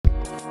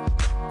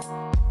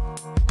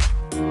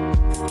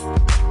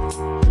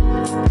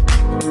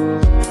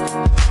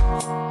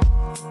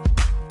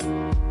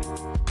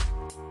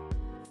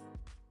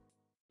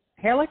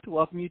to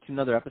welcome you to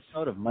another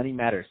episode of Money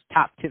Matters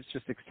Top Tips for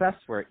Success,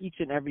 where each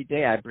and every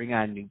day I bring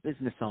on new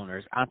business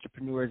owners,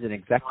 entrepreneurs, and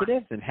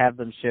executives and have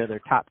them share their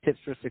top tips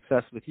for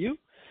success with you.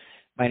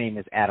 My name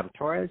is Adam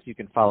Torres. You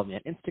can follow me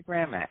on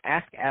Instagram at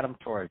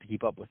AskAdamTorres to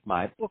keep up with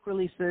my book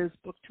releases,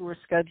 book tour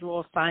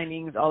schedule,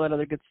 signings, all that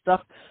other good stuff.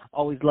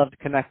 Always love to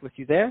connect with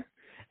you there.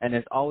 And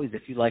as always,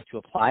 if you'd like to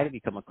apply to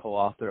become a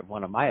co-author of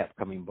one of my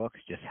upcoming books,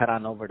 just head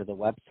on over to the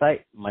website,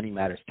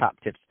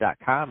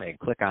 moneymatterstoptips.com, and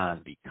click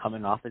on Become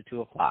an Author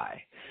to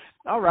apply.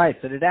 All right,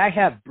 so today I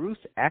have Bruce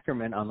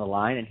Ackerman on the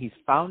line, and he's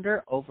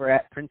founder over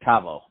at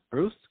Printavo.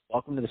 Bruce,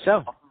 welcome to the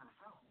show.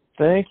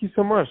 Thank you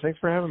so much. Thanks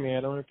for having me,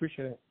 Adam. I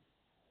appreciate it.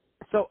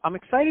 So I'm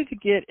excited to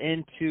get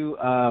into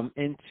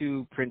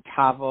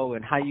Printavo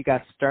and how you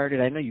got started.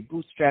 I know you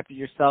bootstrapped it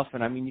yourself,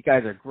 and I mean you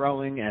guys are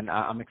growing, and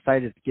I'm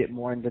excited to get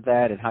more into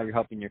that and how you're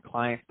helping your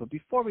clients. But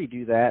before we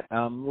do that,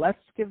 let's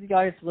give you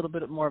guys a little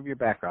bit more of your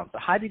background. So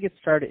how did you get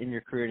started in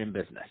your career in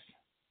business?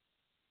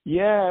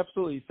 Yeah,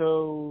 absolutely.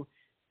 So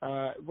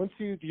went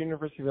to the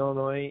University of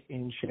Illinois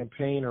in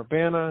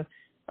Champaign-Urbana.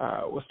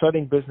 Was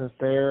studying business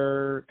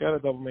there. Got a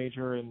double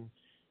major in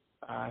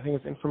I think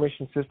it's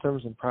information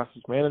systems and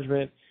process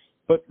management.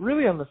 But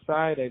really on the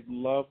side, I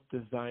love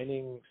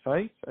designing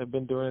sites. I've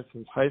been doing it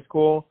since high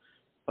school,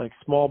 like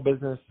small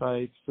business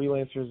sites,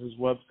 freelancers'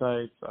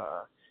 websites,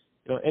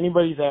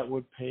 anybody that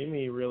would pay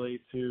me really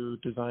to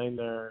design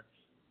their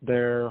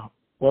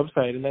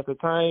website. And at the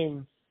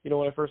time,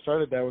 when I first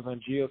started, that was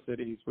on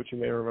GeoCities, which you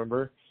may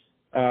remember,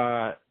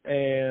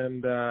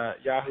 and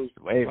Yahoo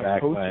way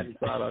back when.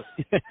 Product.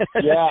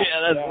 Yeah,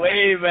 that's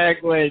way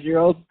back when. You're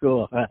old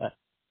school.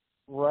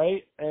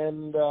 Right,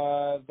 and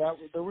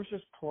there was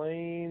just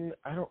plain,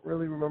 I don't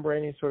really remember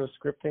any sort of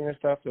scripting or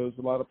stuff. There was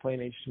a lot of plain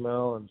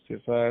HTML and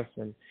CSS,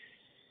 and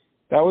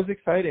that was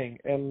exciting.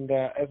 And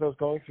as I was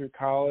going through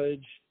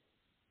college,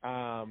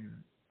 I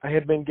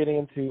had been getting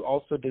into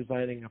also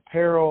designing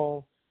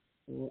apparel,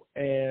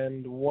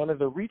 and one of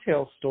the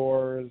retail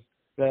stores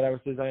that I was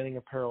designing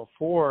apparel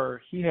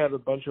for, he had a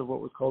bunch of what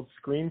was called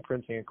screen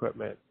printing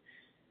equipment.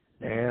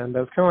 And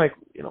I was kind of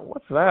like,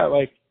 what's that?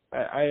 Like,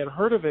 I had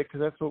heard of it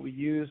because that's what we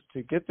used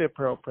to get the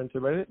apparel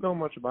printed, but I didn't know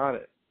much about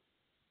it.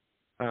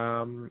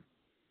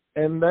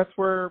 And that's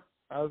where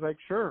I was like,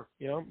 sure,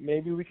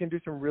 maybe we can do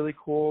some really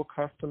cool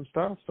custom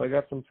stuff. So I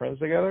got some friends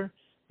together.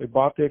 We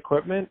bought the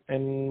equipment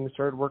and we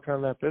started working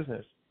on that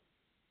business.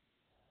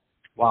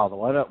 Wow,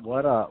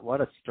 what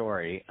a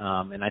story.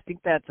 And I think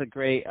that's a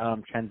great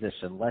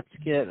transition. Let's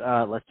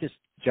just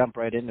jump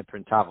right into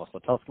Printavo. So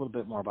tell us a little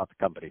bit more about the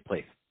company,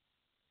 please.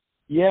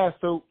 Yeah,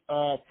 so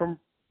from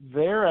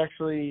there,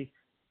 actually,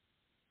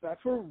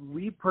 that's where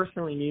we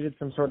personally needed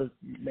some sort of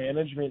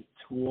management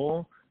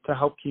tool to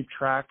help keep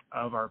track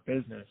of our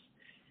business.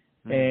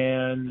 Mm-hmm.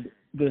 And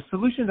the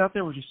solutions out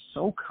there were just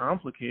so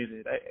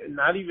complicated,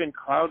 not even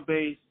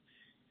cloud-based,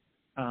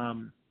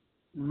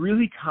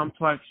 really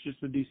complex just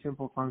to do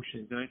simple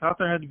functions. And I thought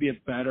there had to be a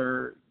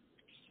better,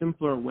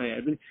 simpler way.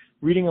 I've been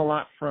reading a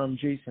lot from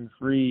Jason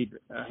Fried,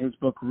 his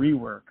book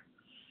Rework.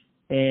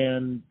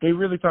 And they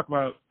really talk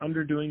about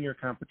underdoing your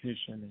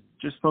competition and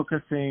just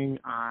focusing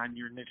on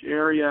your niche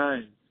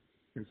area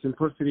and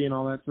simplicity and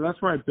all that. So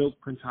that's where I built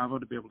Printavo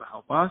to be able to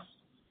help us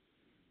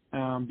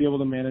be able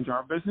to manage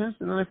our business.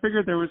 And then I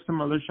figured there was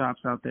some other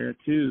shops out there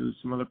too,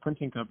 some other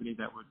printing companies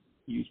that would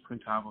use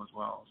Printavo as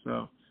well.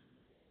 So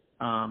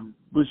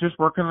was just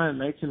working on it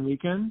nights and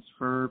weekends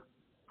for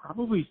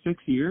probably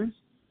 6 years.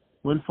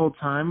 Went full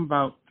time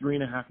about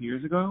 3.5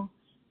 years ago.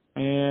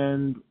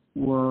 And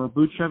we're a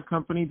bootstrap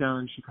company down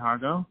in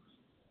Chicago.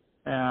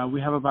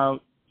 We have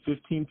about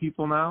 15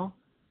 people now,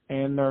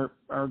 and are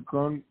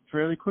growing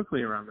fairly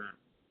quickly around that.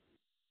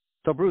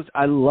 So, Bruce,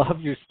 I love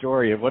your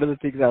story, and one of the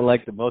things I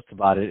like the most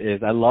about it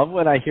is I love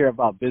when I hear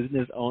about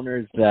business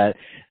owners that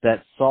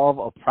solve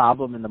a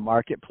problem in the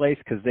marketplace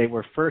because they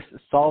were first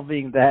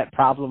solving that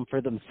problem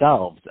for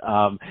themselves.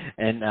 I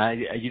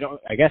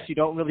guess you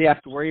don't really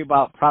have to worry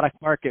about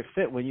product market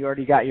fit when you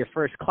already got your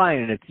first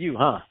client and it's you,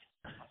 huh?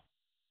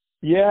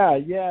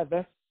 Yeah,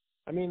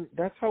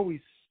 that's how we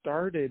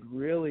started,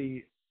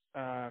 really.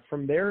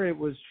 From there, it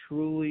was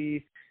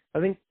truly, I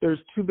think there's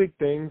two big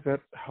things that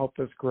helped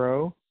us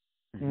grow.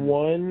 Mm-hmm.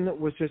 One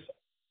was just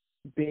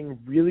being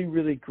really,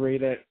 really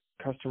great at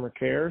customer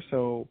care,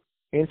 so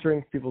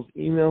answering people's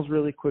emails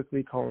really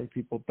quickly, calling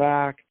people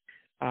back,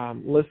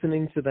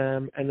 listening to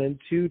them, and then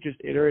two, just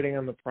iterating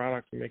on the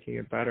product and making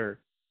it better.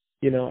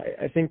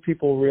 I think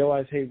people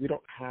realize, hey, we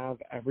don't have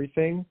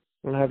everything,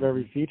 we don't have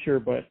every feature,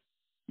 but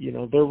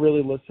they're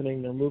really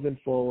listening, they're moving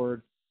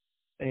forward,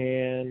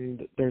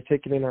 and they're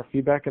taking in our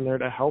feedback, and they're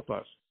to help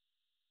us.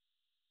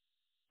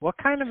 What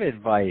kind of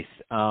advice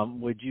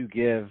would you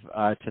give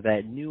to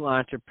that new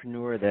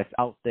entrepreneur that's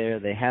out there?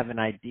 They have an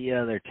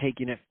idea, they're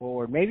taking it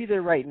forward. Maybe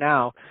they're right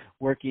now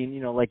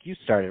working, like you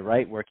started,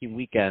 right? Working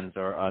weekends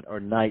or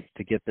nights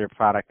to get their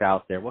product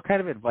out there. What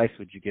kind of advice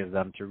would you give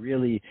them to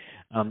really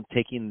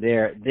taking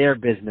their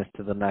business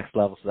to the next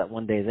level so that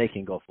one day they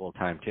can go full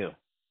time too?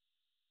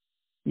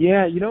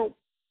 Yeah,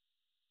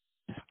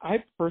 I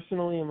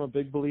personally am a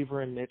big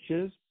believer in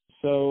niches.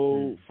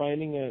 So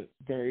finding a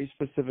very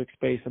specific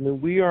space. I mean,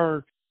 we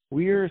are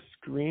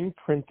screen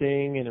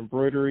printing and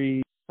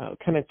embroidery,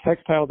 kind of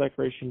textile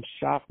decoration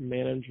shop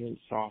management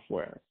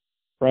software,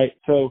 right?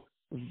 So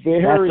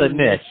very That's a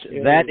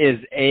niche. That is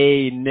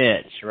a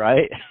niche,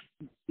 right?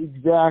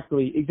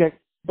 Exactly.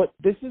 But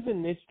this is a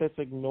niche that's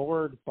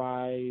ignored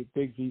by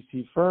big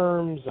VC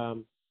firms,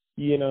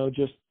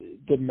 just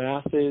the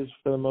masses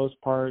for the most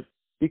part,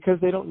 because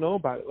they don't know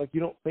about it. Like, you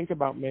don't think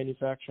about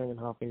manufacturing and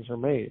how things are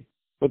made.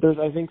 But there's,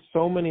 I think,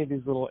 so many of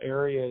these little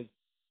areas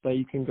that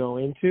you can go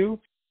into,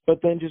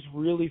 but then just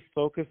really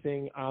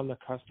focusing on the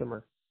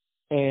customer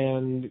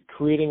and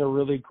creating a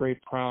really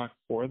great product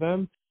for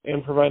them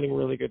and providing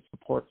really good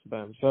support for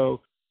them.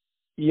 So,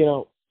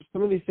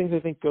 some of these things I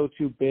think go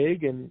too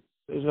big, and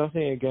there's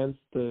nothing against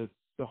the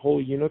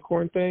whole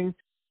unicorn thing,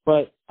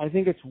 but I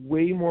think it's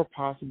way more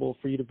possible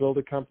for you to build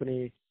a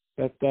company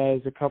that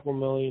does a couple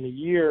million a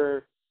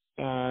year,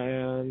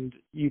 and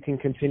you can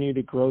continue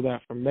to grow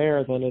that from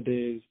there than it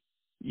is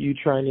you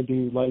trying to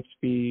do light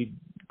speed,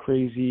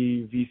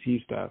 crazy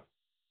VC stuff.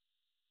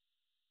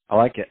 I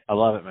like it. I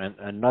love it, man.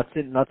 And nuts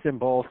and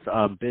bolts,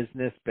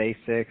 business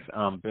basics,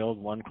 build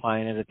one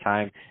client at a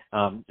time.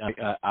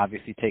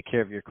 Obviously take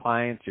care of your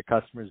clients, your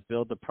customers,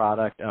 build the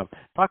product.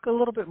 Talk a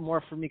little bit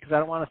more for me, because I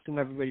don't want to assume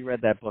everybody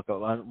read that book,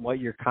 on what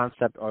your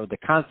concept or the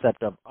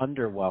concept of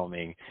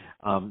underwhelming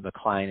the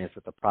client is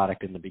with the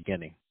product in the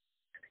beginning.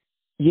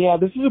 Yeah,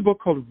 this is a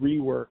book called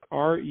Rework,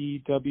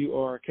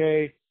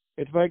 REWORK.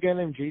 It's by a guy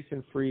named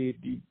Jason Fried.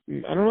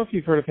 I don't know if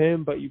you've heard of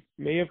him, but you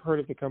may have heard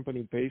of the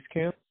company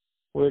Basecamp,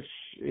 which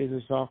is a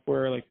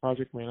software like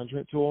project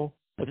management tool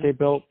that they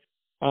built.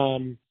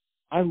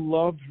 I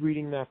loved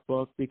reading that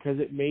book because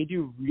it made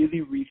you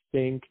really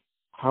rethink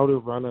how to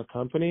run a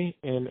company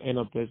and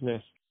a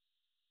business.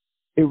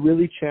 It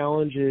really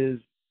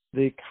challenges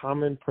the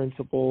common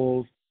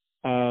principles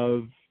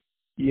of,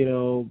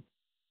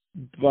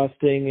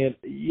 busting it,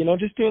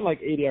 just doing like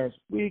 80 hours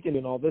a week and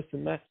doing all this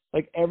and that.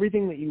 Like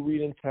everything that you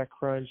read in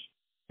TechCrunch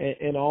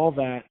and all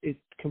that, it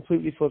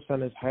completely flips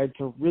on its head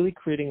to really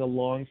creating a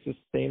long,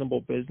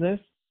 sustainable business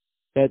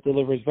that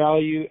delivers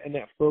value and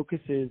that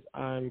focuses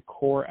on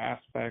core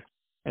aspects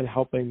and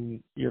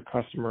helping your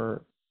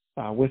customer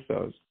with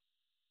those.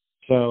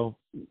 So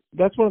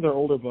that's one of their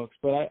older books,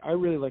 but I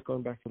really like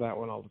going back to that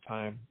one all the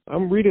time.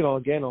 I'm reading it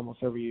again almost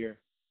every year.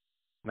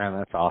 Man,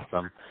 that's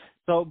awesome.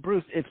 So,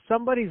 Bruce, if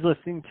somebody's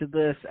listening to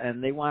this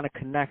and they want to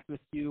connect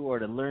with you or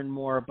to learn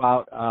more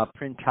about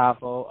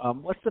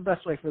Printavo, what's the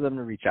best way for them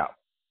to reach out?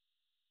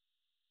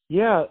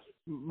 Yeah,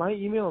 my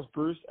email is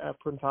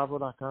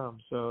bruce@printavo.com.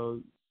 So,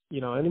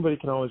 anybody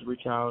can always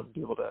reach out and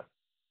be able to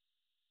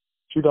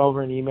shoot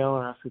over an email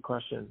or ask a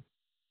question.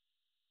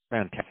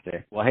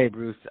 Fantastic. Well, hey,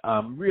 Bruce,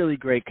 really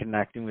great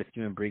connecting with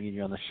you and bringing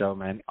you on the show,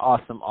 man.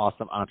 Awesome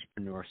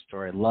entrepreneur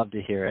story. Love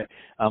to hear it.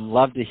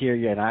 Love to hear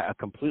you, and I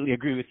completely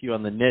agree with you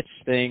on the niche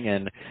thing,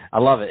 and I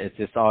love it. It's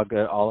just all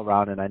good all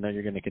around, and I know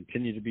you're going to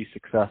continue to be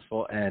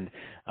successful, and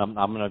I'm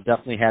going to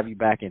definitely have you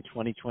back in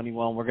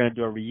 2021. We're going to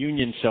do a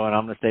reunion show, and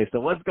I'm going to say, so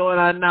what's going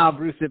on now,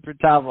 Bruce at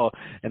Printavo?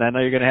 And I know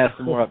you're going to have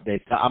some more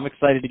updates. I'm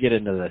excited to get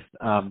into this.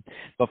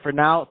 But for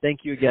now,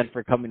 thank you again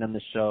for coming on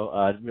the show.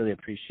 I really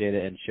appreciate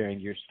it and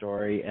sharing your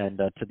story. And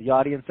to the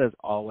audience, as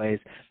always,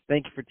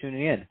 thank you for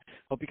tuning in.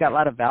 Hope you got a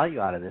lot of value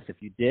out of this.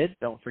 If you did,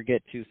 don't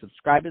forget to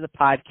subscribe to the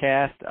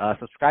podcast,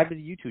 subscribe to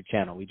the YouTube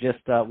channel. We just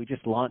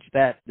launched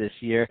that this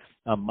year.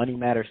 Money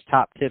Matters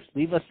Top Tips.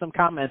 Leave us some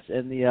comments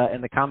in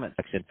the comment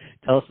section.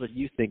 Tell us what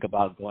you think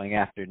about going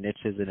after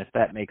niches and if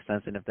that makes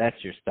sense and if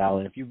that's your style.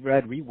 And if you've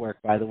read Rework,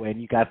 by the way,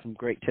 and you got some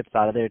great tips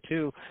out of there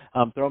too,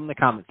 throw them in the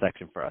comment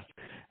section for us.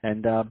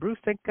 And Bruce,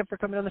 thank you for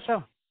coming on the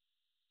show.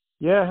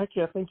 Yeah, heck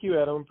yeah. Thank you,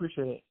 Adam.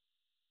 Appreciate it.